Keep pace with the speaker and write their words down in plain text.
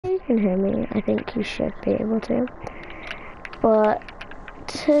can hear me, I think you should be able to. But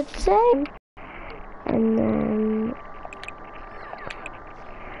today, and then,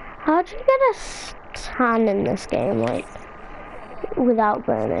 how do you get a tan in this game, like, without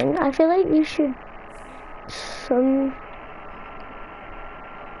burning? I feel like you should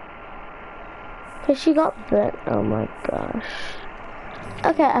because she got burnt. Oh my gosh.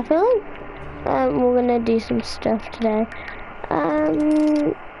 Okay, I feel like we're gonna do some stuff today.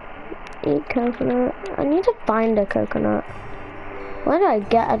 Eat coconut. I need to find a coconut. Where do I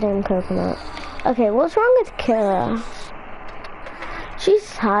get a damn coconut? Okay, what's wrong with Kira?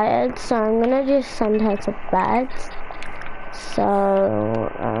 She's tired, so I'm gonna just send her to bed. So,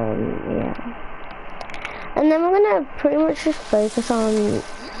 yeah. And then we're gonna pretty much just focus on,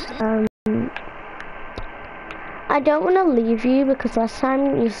 I don't want to leave you because last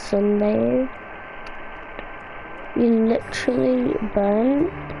time you sunbathed, you literally burned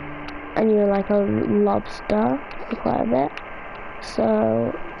and you were like a lobster for quite a bit.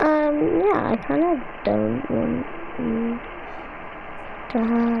 So, yeah, I kind of don't want you to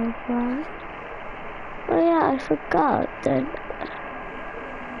have that. Oh yeah, I forgot that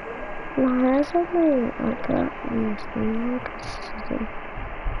my hair's only like a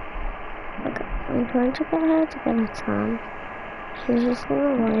okay, I'm trying to get her to get a tan. She's just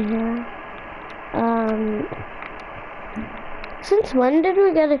gonna lie here. Since when did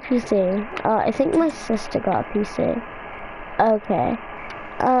we get a PC? I think my sister got a PC. Okay.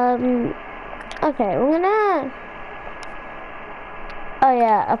 Okay, we're gonna... Oh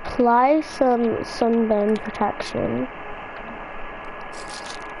yeah, apply some sunburn protection.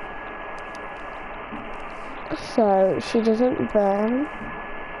 So she doesn't burn.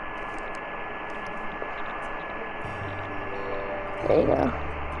 There you go.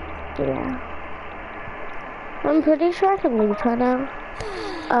 Yeah. I'm pretty sure I can leave her now.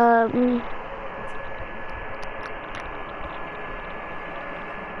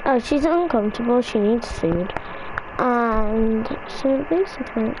 Oh, she's uncomfortable, she needs food. And so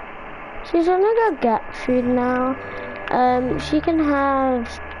basically, she's gonna go get food now. She can have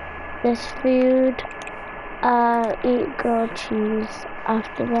this food, eat grilled cheese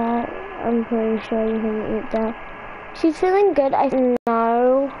after that. I'm pretty sure you can eat that. She's feeling good. I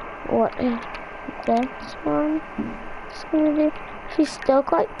know what this one is gonna do. She's still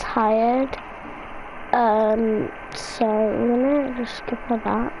quite tired. So we're gonna just skip her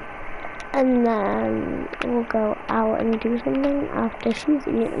that. And then we'll go out and do something after she's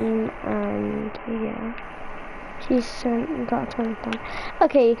eaten, and yeah. She's got some fun.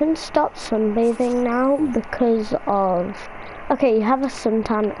 Okay, you can stop sunbathing now because of... Okay, you have a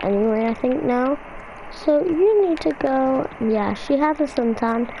suntan anyway, I think, now. So you need to go... Yeah, she has a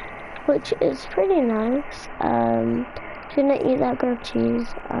suntan, which is pretty nice. She's gonna eat that grilled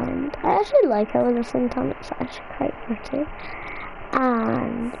cheese, and I actually like her with a suntan. It's actually quite pretty.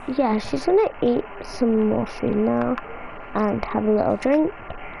 And yeah, she's gonna eat some more food now and have a little drink,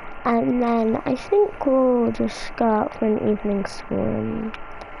 and then I think we'll just go out for an evening swim.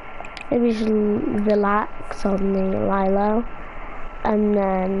 Maybe just relax on the Lilo, and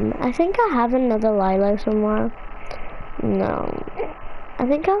then I think I have another Lilo somewhere. No, I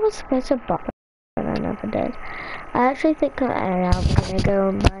think I was supposed to buy, but I never did. I actually think I am gonna go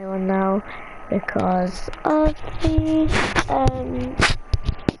and buy one now, because of the,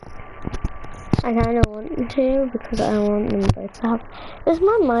 I kind of want to, because I want them both to have. Is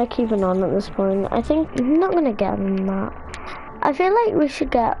my mic even on at this point? I think I'm not gonna get them that. I feel like we should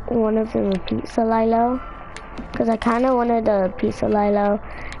get one of them a pizza Lilo, because I kind of wanted a pizza Lilo,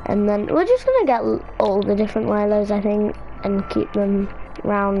 and then we're just gonna get all the different Lilos, I think, and keep them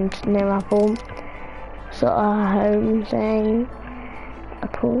round near our pool. Sort of home thing. A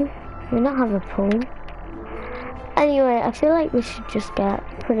pool? We don't have a pool. Anyway, I feel like we should just get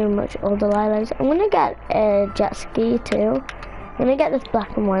pretty much all the Lilos. I'm gonna get a jet ski too. I'm gonna get this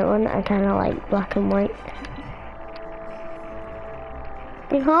black and white one. I kinda like black and white.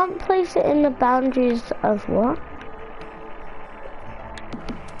 You can't place it in the boundaries of what?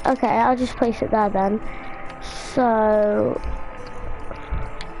 Okay, I'll just place it there then. So...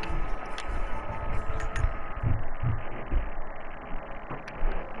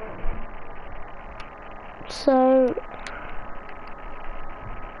 So,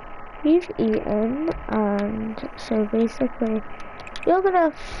 you've eaten, and so basically, you're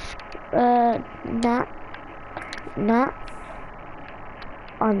gonna nap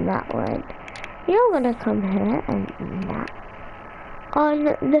on that one. You're gonna come here and nap on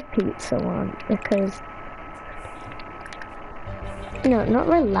the pizza one, because, no, not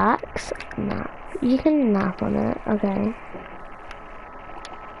relax, nap. You can nap on it, okay.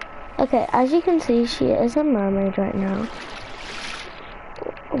 Okay, as you can see, she is a mermaid right now.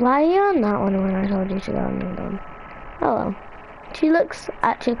 Why are you on that one when I told you to go on the other one? Oh well. She looks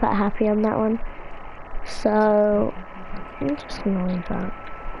actually quite happy on that one. So, I'm just gonna leave that.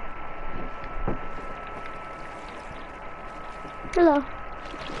 Hello.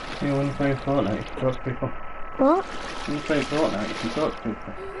 See, when you play Fortnite, you can talk to people. What? When you play Fortnite, you can talk to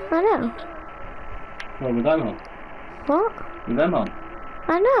people. I know. Well, with them on. What? With them on.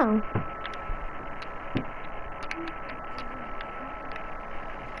 I know.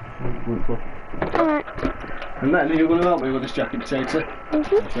 Alright. And then, are you going to help me with this jacket potato?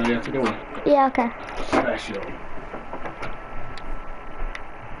 Mm-hmm. I'll show you how to do it. Yeah, okay. Special.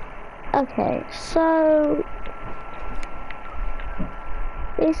 Okay, so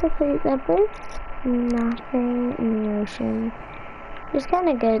basically they're both napping in the ocean. It's kind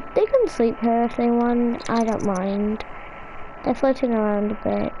of good. They can sleep here if they want. I don't mind. They're floating around a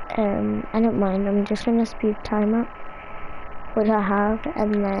bit. I don't mind. I'm just gonna speed time up, which I have,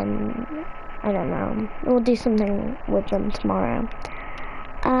 and then I don't know. We'll do something with them tomorrow.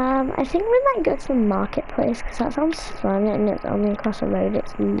 I think we might go to the marketplace because that sounds fun, and it's only across the road.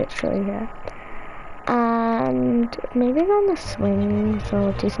 It's literally here. And maybe go on the swings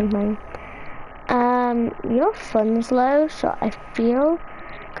or do something. Your fun's low, so I feel,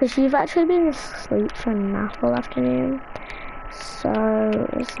 because you've actually been asleep for a nap all afternoon, so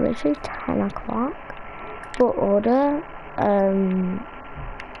it's literally 10 o'clock. We'll order,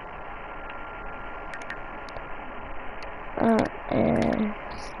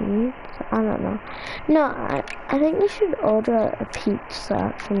 seeds? I don't know. No, I think you should order a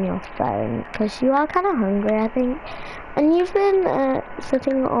pizza from your phone, because you are kind of hungry, I think. And you've been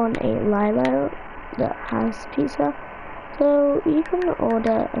sitting on a Lilo that has pizza, so you can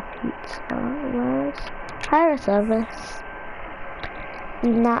order a pizza. Where's hire a service?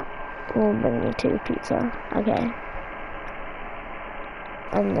 And that will bring you to a pizza. Okay.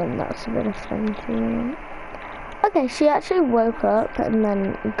 And then that's a bit of fun for you. Okay, she actually woke up and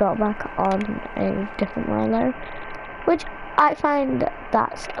then got back on a different Lilo, which I find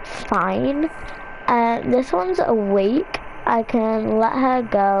that's fine. This one's awake. I can let her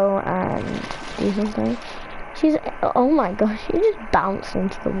go and do something. She's, oh my gosh, she just bounced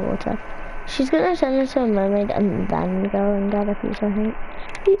into the water. She's gonna turn into a mermaid and then go and get a pizza, I think.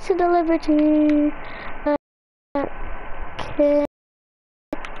 Pizza delivery.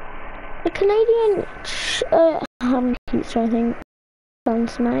 A Canadian ham pizza, I think,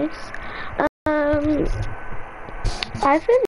 sounds nice. I've been